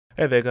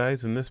Hey there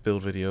guys, in this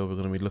build video we're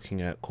going to be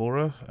looking at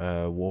Khora,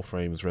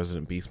 Warframe's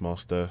resident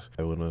beastmaster.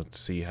 We're going to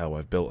see how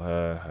I've built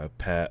her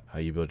pet, how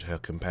you build her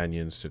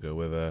companions to go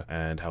with her,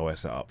 and how I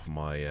set up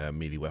my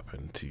melee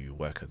weapon to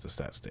work as a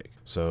stat stick.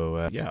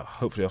 So yeah,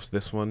 hopefully after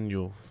this one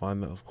you'll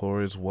find that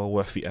Khora is well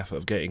worth the effort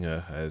of getting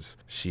her, as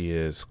she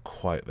is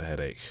quite the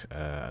headache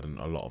and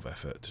a lot of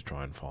effort to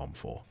try and farm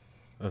for.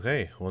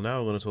 Okay, well now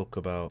we're going to talk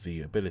about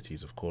the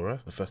abilities of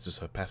Khora. The first is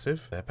her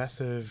passive. Her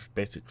passive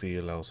basically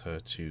allows her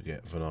to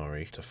get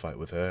Venari to fight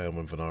with her, and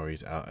when Venari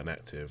is out and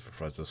active, it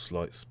provides a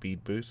slight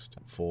speed boost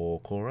for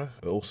Khora.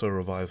 It also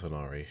revives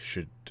Venari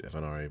should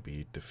Venari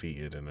be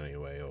defeated in any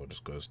way or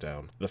just goes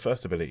down. The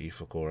first ability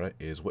for Khora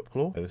is Whip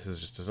Claw, and this is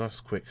just a nice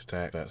quick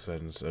attack that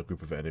sends a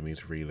group of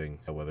enemies reeling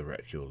where the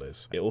reticule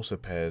is. It also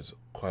pairs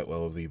quite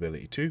well with the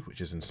ability 2, which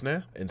is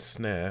Ensnare.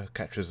 Ensnare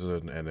captures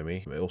an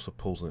enemy, it also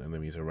pulls in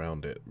enemies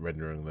around it,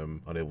 rendering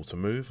them unable to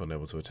move,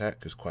 unable to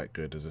attack. Is quite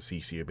good as a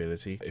CC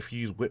ability. If you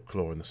use Whip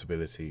Claw in this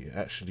ability, it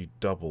actually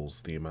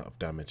doubles the amount of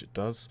damage it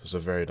does. It's a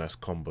very nice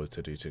combo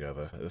to do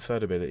together. The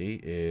third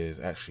ability is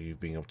actually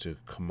being able to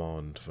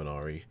command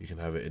Venari. You can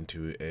have it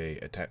into a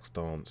attack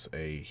stance,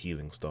 a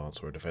healing stance,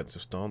 or a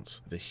defensive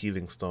stance. The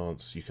healing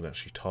stance you can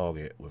actually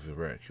target with a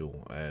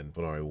reticule and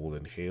Venari will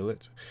then heal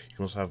it. You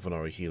can also have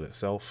Venari heal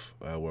itself,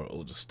 where it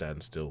will just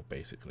stand still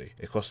basically.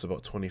 It costs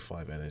about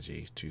 25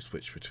 energy to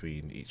switch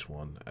between each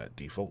one at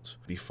default.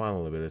 The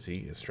final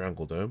ability is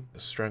Strangle Dome. The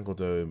Strangle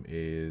Dome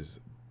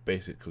is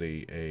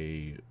basically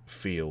a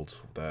field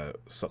that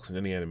sucks in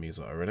any enemies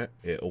that are in it.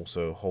 It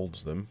also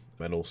holds them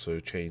and also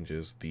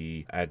changes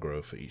the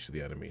aggro for each of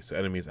the enemies. So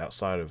enemies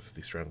outside of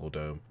the Strangle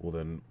Dome will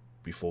then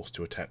be forced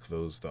to attack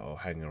those that are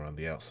hanging around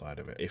the outside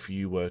of it. If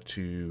you were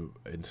to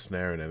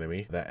ensnare an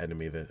enemy, that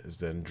enemy that is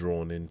then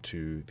drawn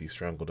into the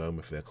Strangle Dome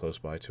if they're close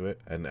by to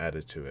it and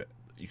added to it.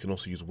 You can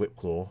also use Whip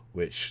Claw,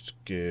 which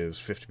gives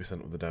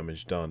 50% of the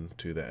damage done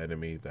to the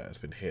enemy that has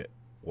been hit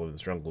or in the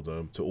Strangle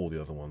Dome to all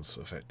the other ones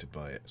affected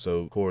by it.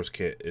 So Khora's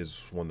kit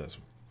is one that's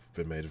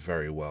been made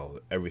very well.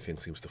 Everything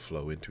seems to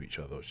flow into each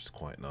other, which is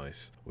quite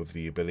nice. With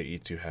the ability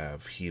to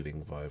have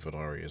healing via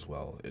Venari as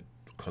well, it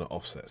kind of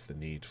offsets the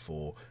need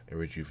for a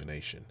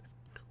rejuvenation.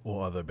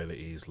 Or other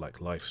abilities like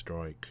Life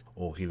Strike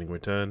or Healing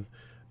Return.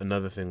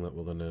 Another thing that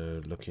we're going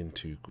to look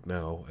into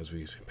now as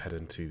we head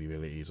into the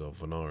abilities of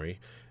Venari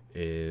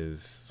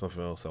is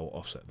something else that will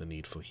offset the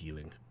need for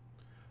healing.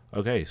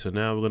 Okay, so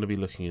now we're going to be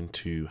looking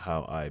into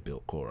how I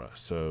built Khora.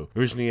 So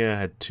originally I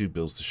had two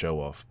builds to show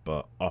off,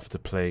 but after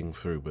playing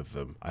through with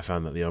them, I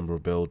found that the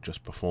Umbral build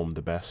just performed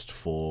the best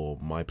for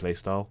my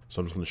playstyle.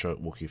 So I'm just going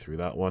to walk you through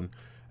that one.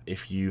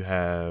 If you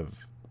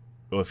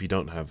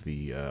don't have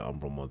the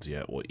Umbral mods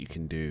yet, what you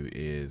can do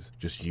is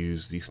just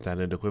use the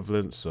standard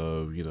equivalent.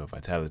 So, you know,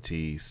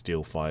 Vitality,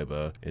 Steel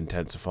Fiber,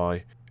 Intensify.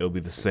 It'll be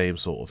the same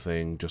sort of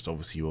thing, just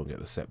obviously you won't get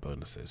the set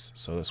bonuses.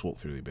 So let's walk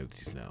through the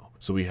abilities now.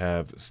 So we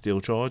have Steel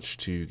Charge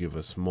to give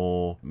us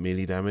more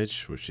melee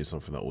damage, which is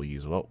something that we'll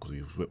use a lot because we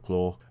use Whip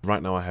Claw.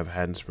 Right now I have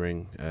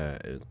Handspring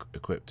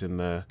equipped in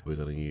there. We're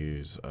going to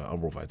use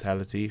Umbral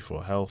Vitality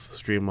for health,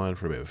 Streamline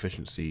for a bit of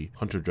efficiency,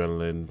 Hunter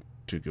Adrenaline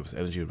to give us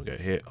energy when we get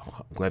hit,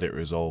 Gladiator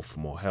Resolve for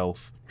more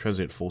health,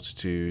 Transient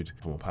Fortitude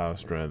for more power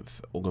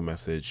strength, Augur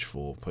Message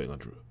for putting our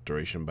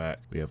duration back.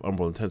 We have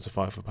Umbral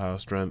Intensify for power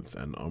strength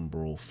and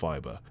Umbral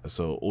Fiber.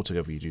 So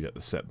altogether you do get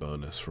the set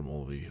bonus from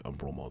all the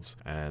Umbral mods,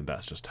 and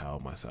that's just how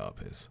my setup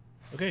is.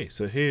 Okay,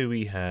 so here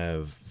we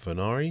have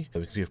Venari.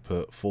 We can see we've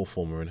put 4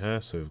 forma in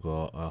her. So we've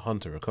got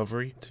Hunter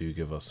Recovery to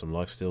give us some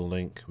lifesteal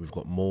link. We've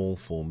got Maul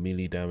for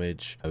melee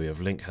damage. We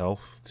have Link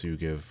Health to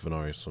give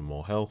Venari some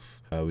more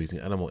health. We're using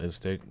Animal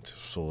Instinct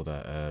for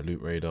that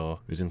loot radar.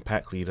 We're using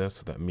Pack Leader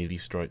so that melee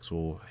strikes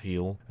will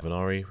heal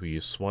Venari. We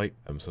use Swipe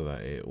so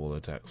that it will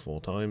attack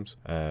 4 times.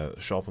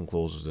 Sharpen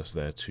Claws is just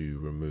there to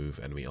remove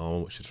enemy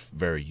armor, which is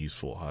very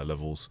useful at high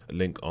levels.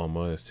 Link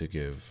Armor is to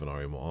give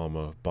Venari more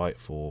armor. Bite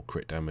for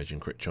crit damage and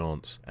crit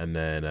chance. And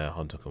then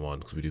Hunter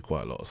Command, because we do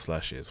quite a lot of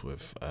slashes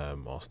with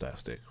our stat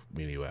stick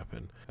melee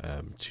weapon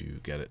to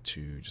get it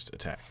to just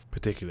attack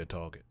particular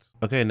targets.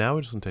 Okay, now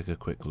we're just going to take a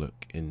quick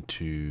look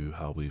into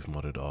how we've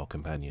modded our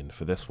companion.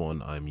 For this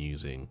one, I'm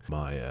using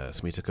my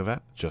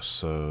Smitakavat, just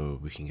so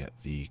we can get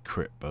the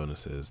crit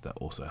bonuses that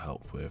also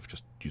help with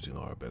just using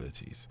our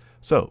abilities.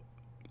 So,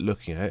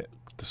 looking at it,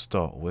 to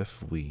start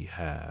with, we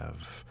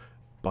have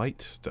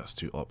Bite, that's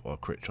to up our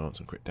crit chance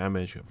and crit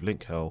damage. We have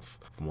Link Health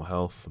for more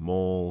health,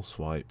 Maul,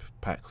 Swipe,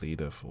 Pack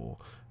Leader for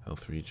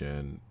health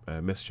regen,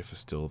 Mischief is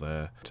still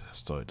there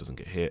so it doesn't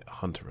get hit,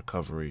 Hunter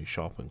Recovery,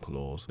 Sharpen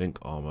Claws, Link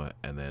Armor,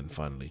 and then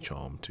finally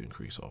Charm to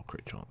increase our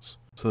crit chance.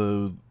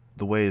 So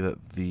the way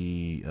that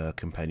the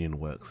companion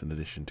works in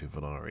addition to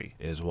Venari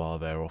is while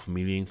they're off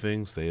meleeing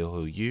things, they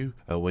heal you.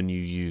 When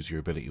you use your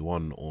ability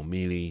 1 or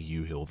melee,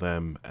 you heal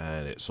them,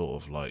 and it's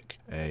sort of like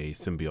a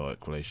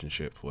symbiotic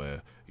relationship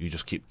where you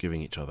just keep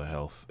giving each other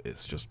health.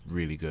 It's just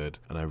really good,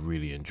 and I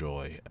really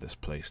enjoy this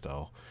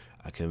playstyle.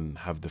 I can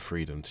have the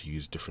freedom to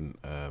use different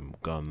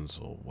guns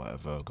or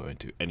whatever, go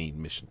into any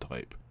mission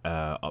type,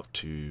 up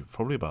to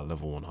probably about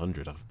level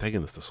 100. I've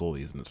taken this to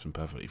sorties and it's been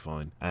perfectly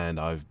fine, and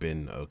I've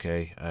been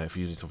okay. If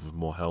you're using stuff with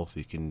more health,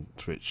 you can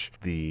switch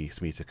the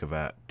Smita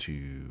Kavat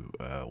to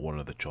one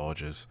of the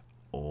Chargers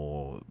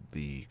or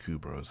the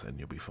Kubros and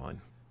you'll be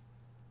fine.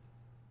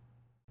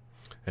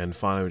 And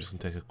finally, we're just going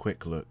to take a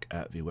quick look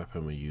at the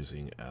weapon we're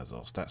using as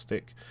our stat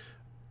stick.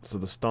 So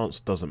the stance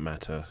doesn't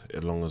matter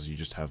as long as you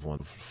just have one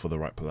for the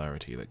right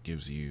polarity that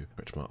gives you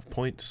a rich amount of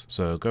points.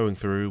 So going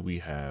through, we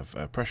have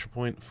a pressure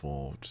point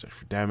for just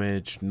extra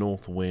damage,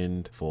 north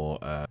wind for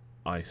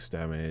ice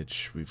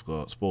damage, we've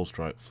got Spore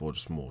Strike for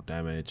just more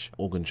damage,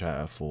 Organ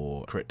Chatter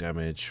for crit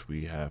damage,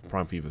 we have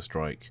Prime Fever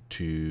Strike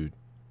to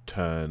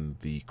turn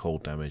the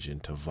cold damage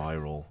into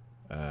viral,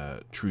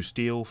 True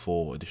Steel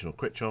for additional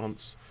crit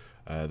chance.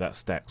 That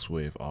stacks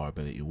with our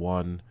ability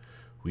 1.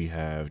 We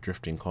have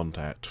Drifting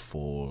Contact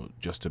for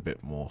just a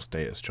bit more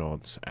status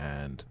chance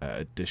and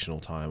additional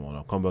time on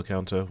our combo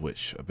counter,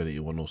 which ability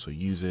 1 also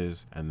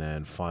uses. And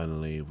then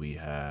finally we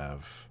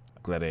have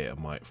Gladiator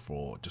Might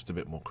for just a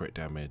bit more crit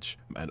damage,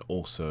 and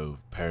also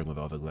pairing with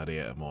other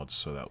Gladiator mods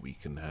so that we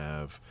can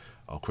have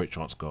our crit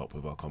chance go up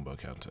with our combo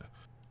counter.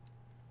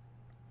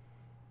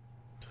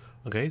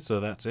 Okay,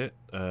 so that's it.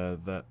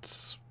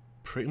 That's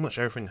pretty much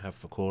everything I have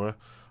for Khora.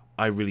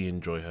 I really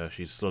enjoy her.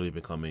 She's slowly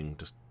becoming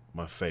just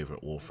my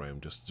favourite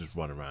Warframe, just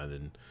run around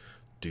and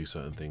do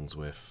certain things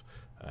with.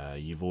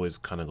 You've always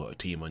kind of got a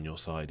team on your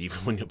side, even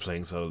when you're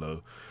playing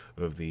solo,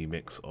 with the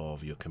mix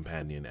of your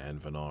companion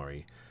and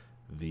Venari.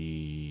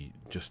 The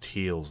just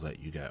heals that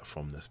you get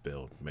from this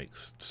build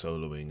makes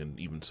soloing and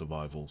even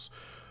survivals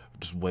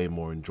just way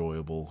more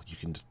enjoyable. You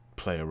can just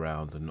play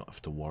around and not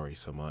have to worry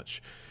so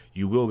much.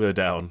 You will go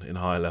down in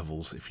higher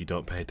levels if you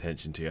don't pay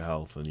attention to your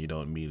health and you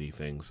don't melee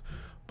things,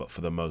 but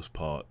for the most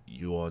part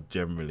you are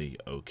generally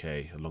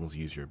okay as long as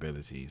you use your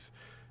abilities.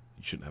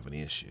 You shouldn't have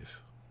any issues.